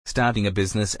Starting a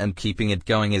business and keeping it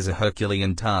going is a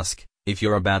Herculean task. If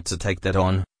you're about to take that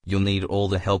on, you'll need all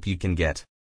the help you can get.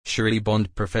 Surety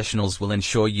Bond Professionals will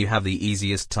ensure you have the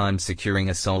easiest time securing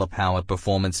a solar power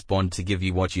performance bond to give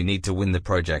you what you need to win the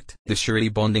project. The Surety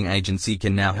Bonding Agency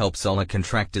can now help solar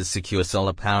contractors secure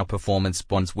solar power performance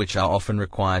bonds, which are often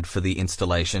required for the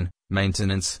installation,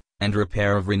 maintenance, and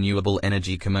repair of renewable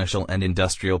energy commercial and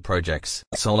industrial projects.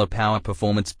 Solar power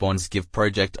performance bonds give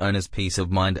project owners peace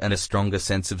of mind and a stronger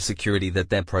sense of security that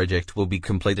their project will be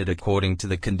completed according to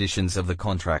the conditions of the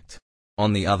contract.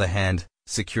 On the other hand,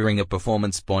 securing a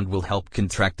performance bond will help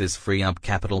contractors free up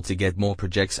capital to get more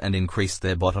projects and increase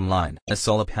their bottom line. A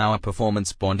solar power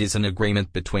performance bond is an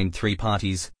agreement between three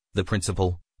parties: the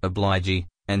principal, obligee,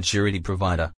 and surety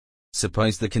provider.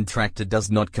 Suppose the contractor does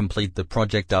not complete the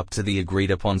project up to the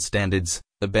agreed-upon standards,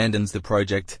 abandons the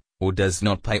project, or does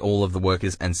not pay all of the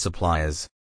workers and suppliers.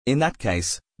 In that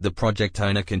case, the project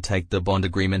owner can take the bond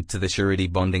agreement to the surety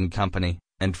bonding company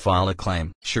and file a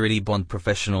claim. Surety Bond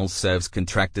Professionals serves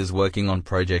contractors working on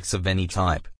projects of any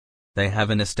type. They have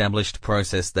an established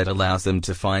process that allows them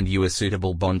to find you a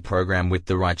suitable bond program with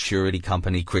the right surety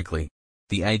company quickly.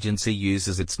 The agency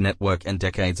uses its network and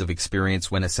decades of experience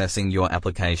when assessing your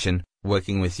application,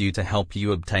 working with you to help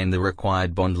you obtain the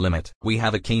required bond limit. We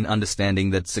have a keen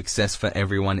understanding that success for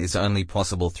everyone is only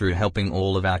possible through helping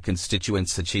all of our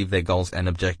constituents achieve their goals and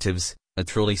objectives. A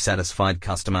truly satisfied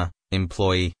customer,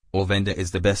 employee, or vendor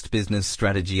is the best business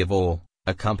strategy of all,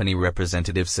 a company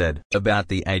representative said. About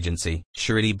the agency,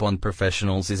 Surety Bond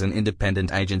Professionals is an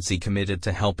independent agency committed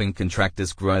to helping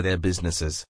contractors grow their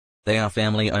businesses. They are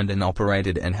family-owned and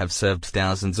operated and have served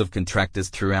thousands of contractors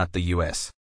throughout the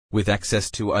U.S. With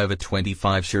access to over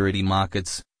 25 surety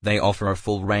markets, they offer a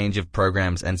full range of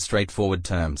programs and straightforward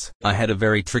terms. I had a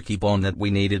very tricky bond that we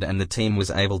needed, and the team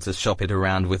was able to shop it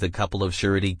around with a couple of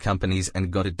surety companies and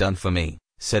got it done for me,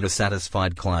 said a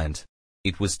satisfied client.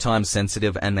 It was time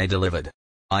sensitive and they delivered.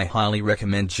 I highly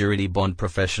recommend Surety Bond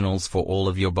Professionals for all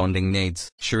of your bonding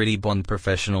needs. Surety Bond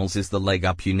Professionals is the leg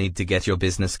up you need to get your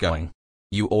business going.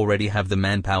 You already have the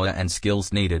manpower and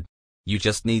skills needed. You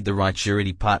just need the right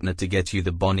surety partner to get you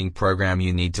the bonding program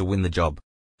you need to win the job.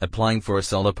 Applying for a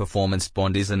solar performance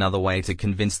bond is another way to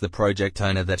convince the project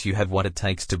owner that you have what it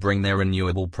takes to bring their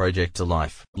renewable project to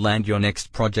life. Land your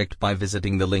next project by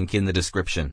visiting the link in the description.